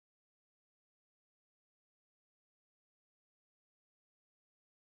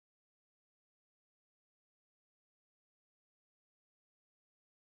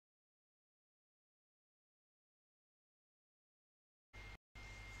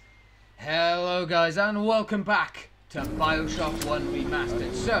Hello guys and welcome back to Bioshock 1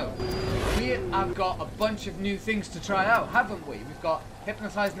 Remastered. So, we have got a bunch of new things to try out, haven't we? We've got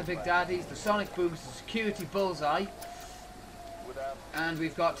Hypnotizing the Big Daddies, the Sonic Booms, the Security Bullseye, and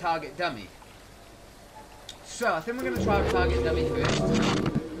we've got Target Dummy. So, I think we're going to try Target Dummy first. So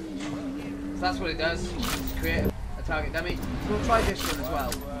that's what it does, it's create a Target Dummy. So we'll try this one as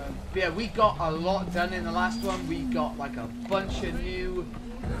well. But yeah, we got a lot done in the last one. We got like a bunch of new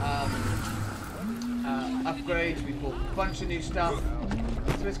upgrades, we bought a bunch of new stuff,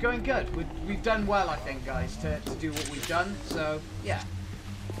 so it's going good. We've done well, I think, guys, to do what we've done, so yeah,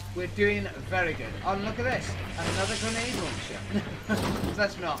 we're doing very good. Oh, look at this, another grenade launcher. So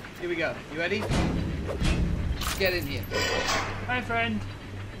that's not, here we go, you ready? Get in here. Hi friend.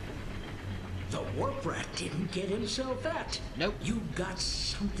 The warp rat didn't get himself that. Nope. You got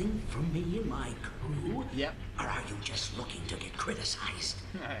something for me and my crew? Yep. Or are you just looking to get criticized?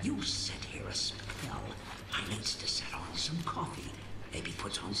 You sit here a spell. I needs to set on some coffee. Maybe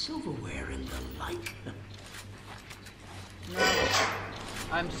puts on silverware and the like. No.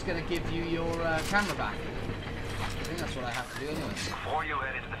 I'm just going to give you your camera back. I think that's what I have to do anyway. Before you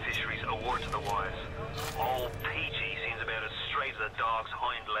head into the fisheries, a word to the wise. Old Peachy seems about as straight as a dog's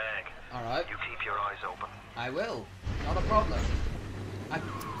hind leg. Alright. You keep your eyes open. I will. Not a problem.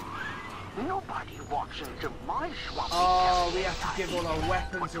 Nobody walks into my swamp. Oh, we have to give all our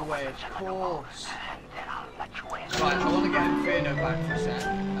weapons away, of course. Right, I want to get Inferno back for a sec.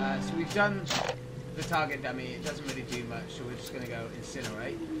 So we've done the target dummy. It doesn't really do much, so we're just going to go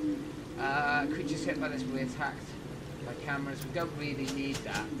Incinerate. Creatures hit by this will be attacked by cameras. We don't really need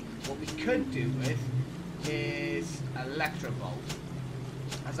that. What we could do with is Electrobolt,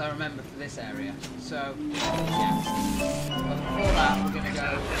 as I remember for this area. So, yeah. But before that, we're going to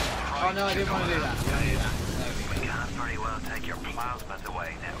go... Oh no, I didn't want to do that. We don't do that. There we go. He can't very well take your plasmas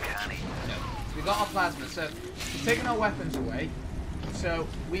away now, can he? No. So we got our plasma. So we've taken our weapons away. So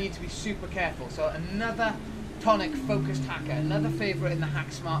we need to be super careful. So another tonic focused hacker, another favourite in the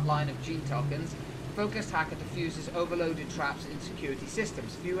Hack Smart line of G tokens. Focused hacker diffuses overloaded traps in security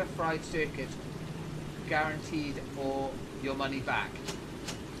systems. Fewer fried circuits guaranteed for your money back.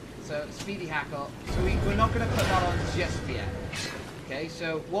 So speedy hacker. So we're not going to put that on just yet. Okay,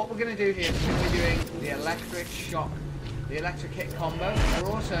 so what we're going to do here is we're going to be doing the electric shock, the electric hit combo.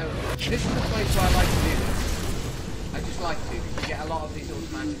 We're also, this is the place where I like to do this. I just like to, because you get a lot of these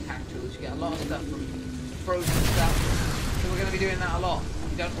automatic hack tools, you get a lot of stuff from frozen stuff. So we're going to be doing that a lot.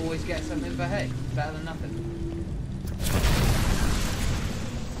 You don't always get something, but hey, better than nothing.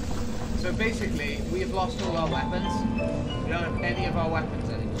 So basically, we have lost all our weapons. We don't have any of our weapons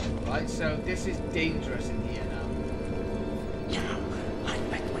anymore, right? So this is dangerous in here now. Yeah, I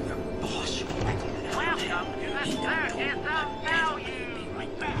bet when your boss Welcome to the circus of value. Be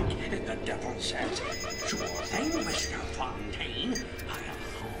right back. The devil says, sure thing, Mr. Fontaine. I have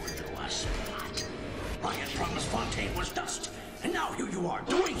fooled to a spot. Ryan promised Fontaine was dust, and now here you are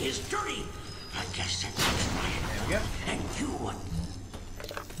doing his dirty. I guess that makes Ryan. There we go. And you.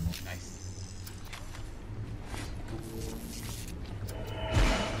 Nice.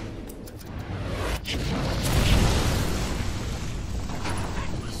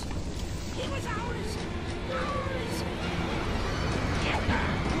 He was ours.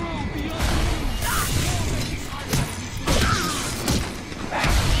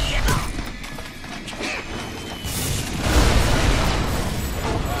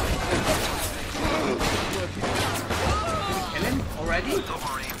 Kill him already?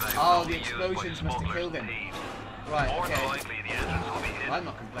 Oh, the explosions must have killed him. Right, More than okay. likely, the entrance will be hidden. I'm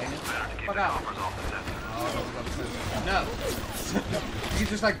not complaining. Better to keep Fuck the out. coppers off the set. Oh, no. You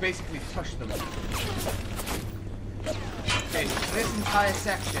just like basically touch them. Okay, so this entire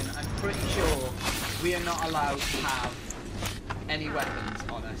section, I'm pretty sure we are not allowed to have any weapons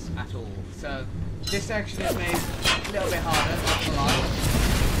on us at all. So this section is made a little bit harder, not to lie.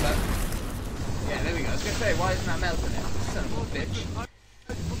 But yeah, there we go. I was gonna say, why isn't that melting it? Son of a bitch.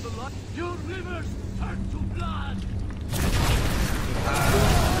 Your rivers turn to blood.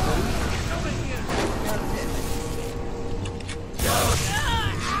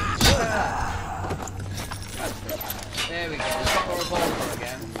 There we go, we've got our revolver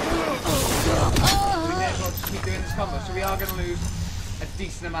again. We may as well just keep doing this combo. So we are going to lose a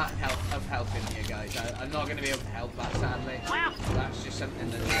decent amount of health in here, guys. I'm not going to be able to help that, sadly. That's just something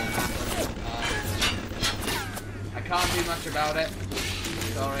that will happen. I can't do much about it.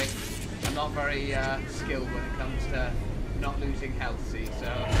 Sorry. I'm not very skilled when it comes to not losing health, see, so...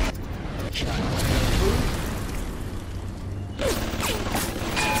 Right.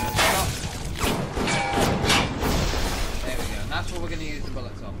 Stop. There we go. And that's what we're going to use the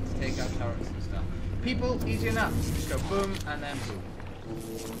bullets off to take out turrets and stuff. People, easy enough. Just go boom and then boom.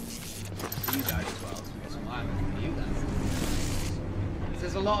 You guys as well, so we get some ammo for you guys.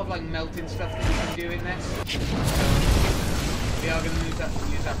 There's a lot of like melting stuff that you can do in this. So we are going to use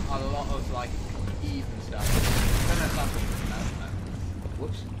up a lot of like even stuff. I don't know if that's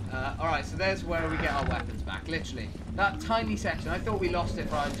whoops. Alright, so there's where we get our weapons back, literally. That tiny section, I thought we lost it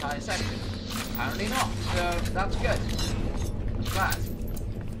for our entire section. Apparently not, so that's good. I'm glad.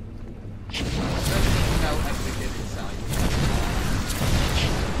 Let's melt everything inside.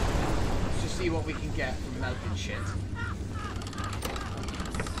 Let's just see what we can get from melting shit.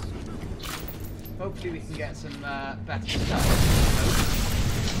 Hopefully we can get some better stuff.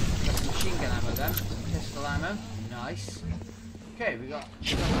 Got some machine gun ammo then, some pistol ammo. Nice. Okay, we got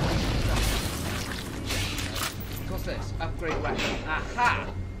what's this? Upgrade weapon. Aha!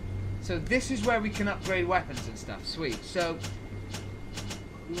 So this is where we can upgrade weapons and stuff. Sweet. So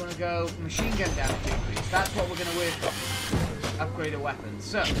we want to go machine gun damage increase. That's what we're going to work on. Upgrade a weapon.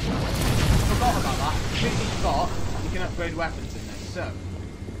 So forgot about that. Completely forgot you can upgrade weapons in this. So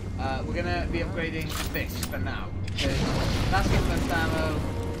we're going to be upgrading this for now. Because that's giving us ammo.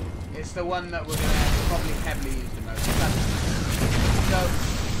 It's the one that we're going to probably heavily use the most. So,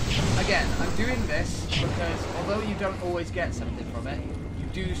 again, I'm doing this because although you don't always get something from it, you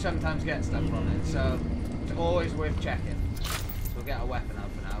do sometimes get stuff from it. So, it's always worth checking. So we'll get a weapon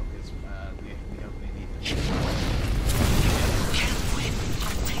out for now because we don't really need it.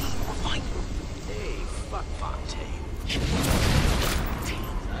 Hey, fuck Fontaine.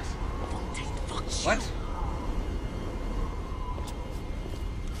 Nice. Fontaine fucks you. What?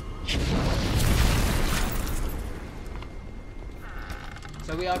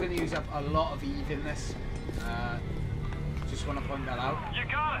 So we are going to use up a lot of Eve in this. Just want to point that out. You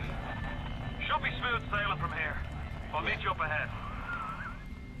got it! Should be smooth sailing from here. I'll meet you up ahead.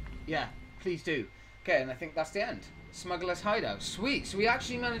 Yeah, please do. Okay, and I think that's the end. Smuggler's Hideout. Sweet. So we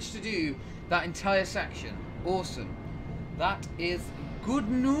actually managed to do that entire section. Awesome. That is good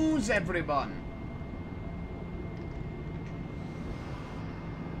news, everyone.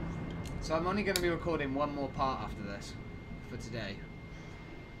 So I'm only going to be recording one more part after this for today.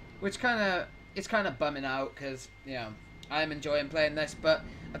 Which it's kind of bumming out because, you know, I'm enjoying playing this, but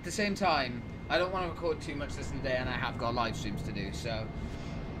at the same time, I don't want to record too much this in the day and I have got live streams to do, so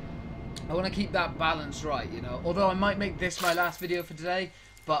I want to keep that balance right, you know. Although I might make this my last video for today,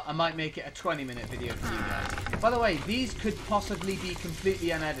 but I might make it a 20-minute video for you guys. By the way, these could possibly be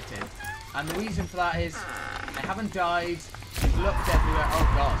completely unedited, and the reason for that is I haven't died, we've looked everywhere, oh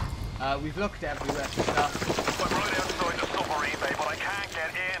god. We've looked everywhere for stuff. I'm right outside the submarine bay, but I can't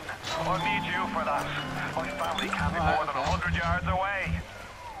get in. I'll need you for that. My family can't be more than 100 yards away.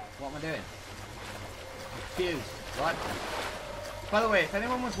 What am I doing? Confused. What? By the way, if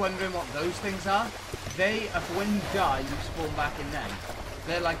anyone was wondering what those things are, they are for when you die, you spawn back in them.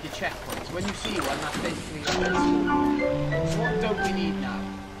 They're like your checkpoints. When you see one, that's basically what it is. So what don't we need now?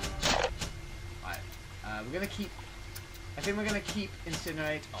 Right. We're going to keep... I think we're going to keep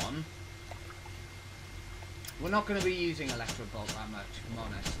Incinerate on. We're not going to be using Electro Bolt that much, if I'm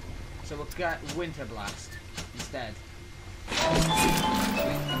honest. So we'll get Winter Blast instead. Okay.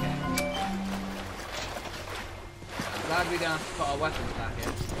 I'm glad we don't have to put our weapons back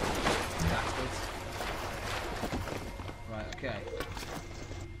in. Bastards. Right, okay.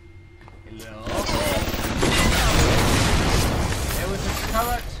 Hello. There was a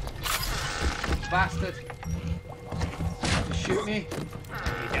turret. Bastard. Shoot me.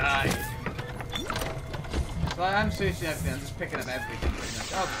 He died. So I'm searching everything, I'm just picking up everything pretty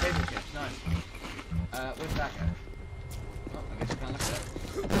much. Oh, potato chips, nice. Where's that go? Oh, I guess I can't look at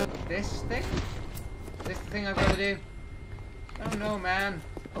it. This thing? Is this the thing I've got to do? Oh no, man.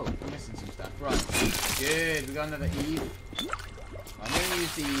 Oh, we're missing some stuff. Right. Good, we got another Eve. I'm going to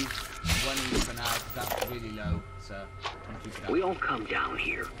use the Eve, one Eve for now, because that's really low, so I'm keep it up. We all come down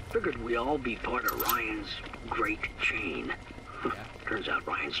here. Figured we all be part of Ryan's great chain. Yeah. Turns out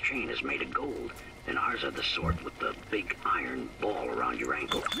Ryan's chain is made of gold, and ours are the sort with the big iron ball around your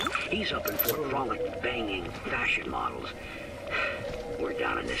ankle. He's up in Fort Frolic banging fashion models. We're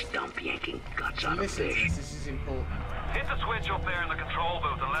down in this dump yanking guts out of fish. This is important. Hit the switch up there in the control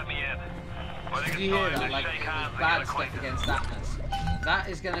booth and let me in. I think Did you hear it's time that? to Like, shake hands and bad get stuff acquainted. against Darkness. That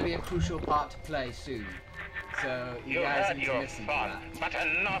is going to be a crucial part to play soon. So, you guys had need to your listen to fun, that. but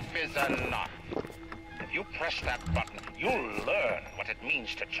enough is enough. If you press that button, you'll learn what it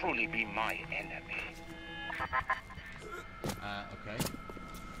means to truly be my enemy. Okay.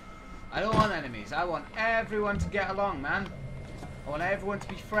 I don't want enemies. I want everyone to get along, man. I want everyone to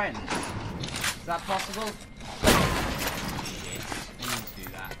be friends. Is that possible?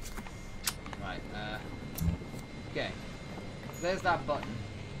 there's that button.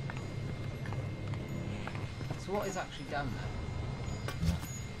 So what is actually down there?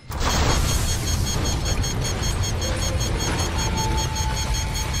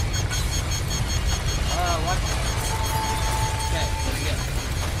 Oh, what? Okay, there we go.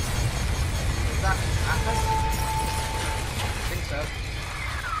 Is that Atlas? I think so.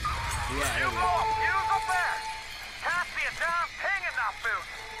 Yeah, there we go. Use up there! Can't see a damn thing in that boot!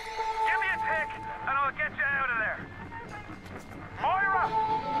 Give me a tick, and I'll get you out of there. Moira!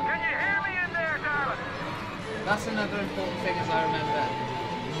 Can you hear me in there, darling? That's another important thing as I remember.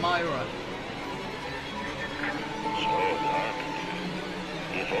 Myra. So dark.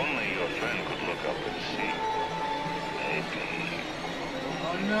 If only your friend could look up and see. Maybe.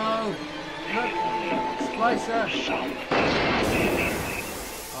 Oh no! Look! Splicer! Anything.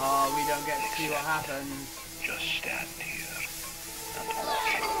 Oh, we don't get to see what happens. Just stand here and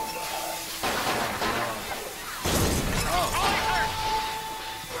watch over. Oh.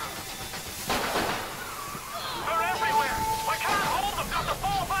 They're everywhere! I can't hold them! Got to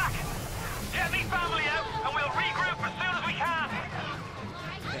fall back! Get me family out, and we'll regroup as soon as we can!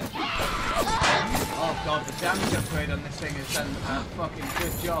 Oh god, the damage upgrade on this thing has done a fucking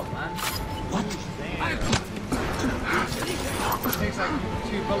good job, man. What? It takes like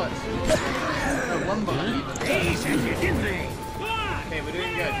 2 bullets. No, 1 bullet even. Okay, we're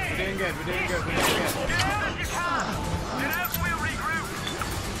doing good. We're doing good. We're doing good. We're doing good. Get out if you can! Get out and we'll regroup!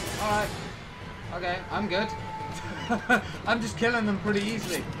 Alright. Okay, I'm good. I'm just killing them pretty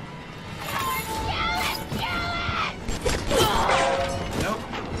easily. Nope.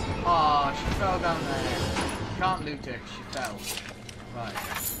 Oh, she fell down there. Can't loot her, she fell. Right.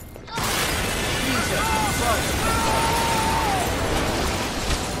 Jesus Christ.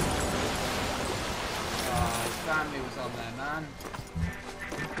 Oh, his family was on there, man.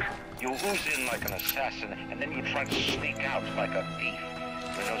 You ooze in like an assassin, and then you try to sneak out like a thief.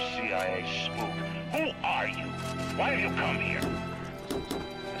 You're no CIA spook. Who are you? Why have you come here?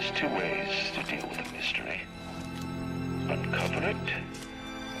 There's 2 ways to deal with a mystery. Uncover it,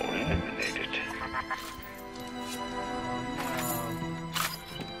 or eliminate it.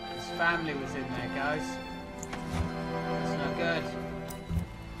 His family was in there, guys. That's not good.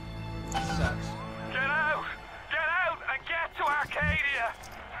 That sucks. Get out! Get out and get to Arcadia!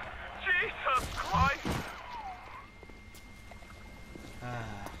 Jesus Christ!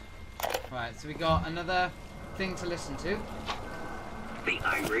 Right, so we got another thing to listen to. The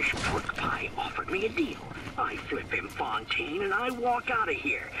Irish pork pie offered me a deal. I flip him Fontaine and I walk out of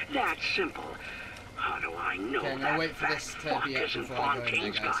here. That's simple. How do I know Okay, I'm gonna that wait for fat this to fuck be up isn't before I go in there,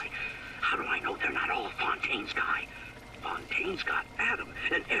 Fontaine's guys. guy? How do I know they're not all Fontaine's guy? Fontaine's got Adam,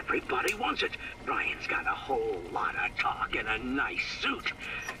 and everybody wants it. Brian's got a whole lot of talk and a nice suit.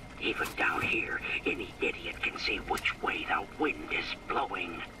 Even down here, any idiot can see which way the wind is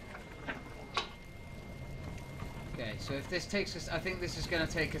blowing. Okay, so if this takes us, I think this is going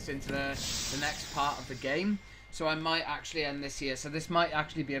to take us into the next part of the game. So I might actually end this here. So this might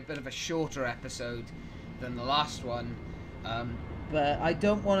actually be a bit of a shorter episode than the last one. But I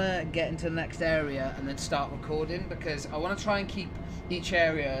don't want to get into the next area and then start recording, because I want to try and keep each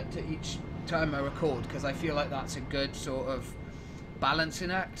area to each time I record, because I feel like that's a good sort of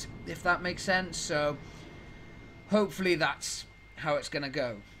balancing act, if that makes sense. So hopefully that's how it's going to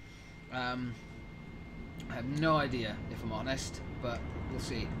go. I have no idea, if I'm honest, but we'll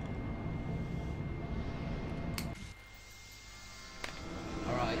see.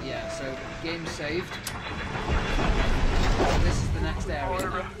 Alright, yeah, so game saved. This is the next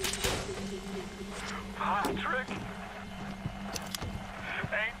area. Patrick!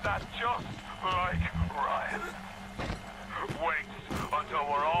 Ain't that just like Ryan? Waits until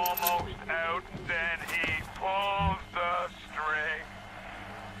we're almost out, then he pulls the string.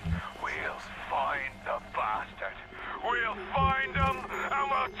 We'll find the bastard. We'll find him and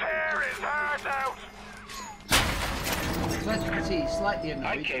we'll tear his heart out. So as you can see, he's slightly annoyed.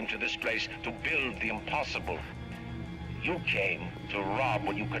 I came to this place to build the impossible. You came to rob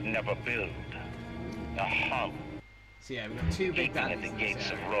what you could never build. A hum. So yeah, we've got 2 big Keeping at daddies the in gates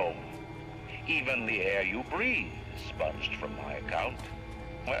this of area. Rome. Even the air you breathe is sponged from my account.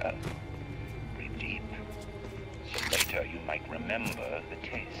 Well, breathe deep. So later you might remember the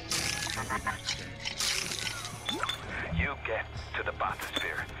taste. You get to the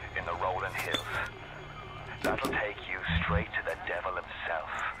bathysphere in the rolling hills. That'll take you straight to the devil himself.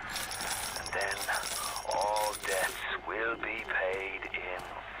 And then all debts will be paid in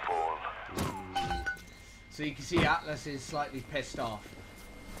full. So you can see Atlas is slightly pissed off,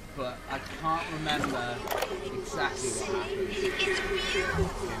 but I can't remember exactly what happened. Okay,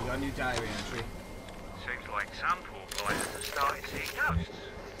 we got a new diary entry. So things like sample fighters have started seeing ghosts.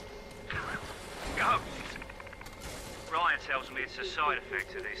 Ghosts? Ryan tells me it's a side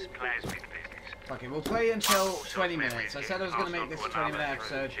effect of this plasmid business. Okay, we'll play until 20 minutes. I said I was going to make this a 20-minute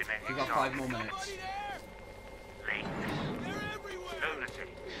episode. We've got 5 more minutes. Leaks.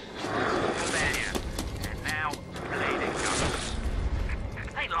 Lunatics. Rebellion. And now, bleeding ghosts.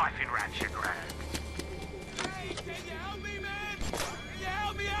 Ain't life in Rapture grand? Hey, can you help me, man? Can you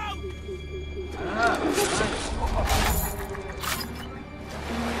help me out? I don't know.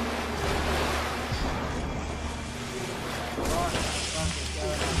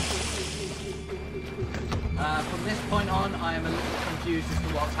 From this point on, I am a little confused as to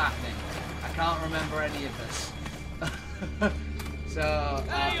what's happening. I can't remember any of this. So,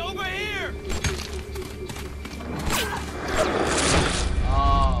 Hey, over here!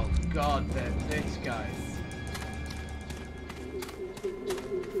 oh god, this guy.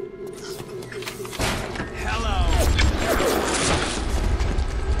 Hello!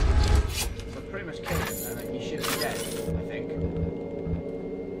 So pretty much killed him then, he should be dead, I think.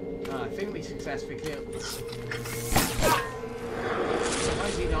 I think we successfully killed him. Why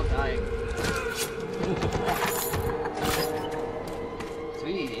is he not dying? So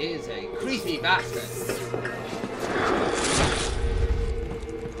he is a creepy bastard.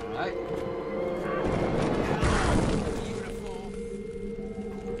 Alright.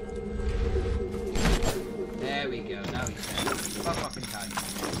 There we go, now he's dead. Fucking time.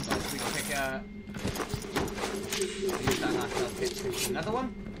 So we can pick a... use that last health hit to pick another one.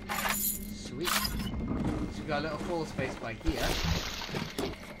 Sweet. So we've got a little fall space by here.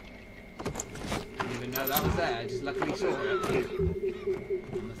 Didn't even know that was there, I just luckily saw it.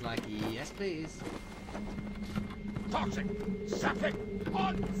 And was like, yes please. Toxic! Septic!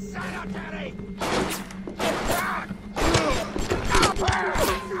 Unsanitary!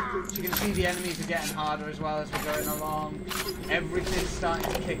 So you can see the enemies are getting harder as well as we're going along. Everything's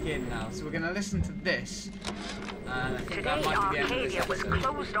starting to kick in now. So we're going to listen to this. And I think Today, that might be the end of this Arcadia was episode.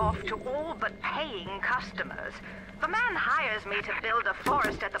 closed off to all but paying customers. The man hires me to build a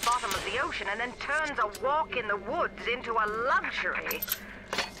forest at the bottom of the ocean and then turns a walk in the woods into a luxury.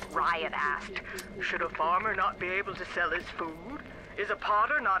 Ryan asked, should a farmer not be able to sell his food? Is a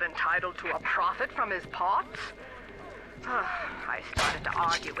potter not entitled to a profit from his pots? I started to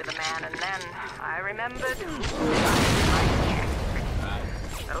argue with the man, and then I remembered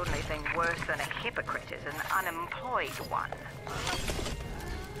the only thing worse than a hypocrite is an unemployed one.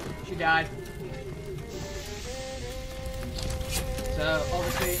 She died. So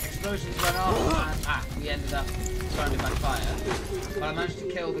obviously explosions went off and we ended up surrounded by fire. But I managed to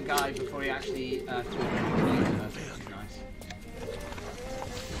kill the guy before he actually threw a grenade at us, which is nice.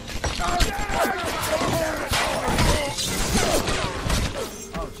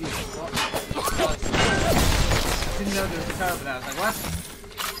 Oh Jesus, what? I didn't know there was a tower over there. I was like, what?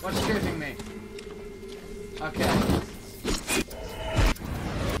 What's shooting me? Okay.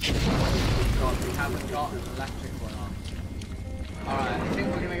 God, we haven't got an electric one on. Alright, I think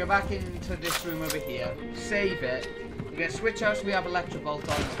we're going to go back into this room over here, save it. We're going to switch out so we have Electrobolt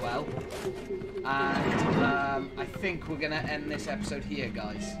on as well. And I think we're going to end this episode here,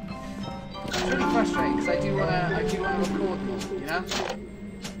 guys. It's really frustrating because I do want to record more, you know?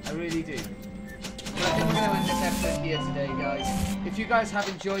 I really do. But I think we're going to end this episode here today, guys. If you guys have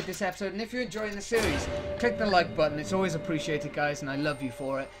enjoyed this episode, and if you're enjoying the series, click the like button. It's always appreciated, guys, and I love you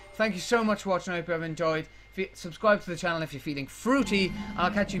for it. Thank you so much for watching. I hope you have enjoyed. Subscribe to the channel if you're feeling fruity. I'll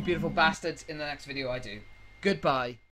catch you beautiful bastards in the next video I do. Goodbye.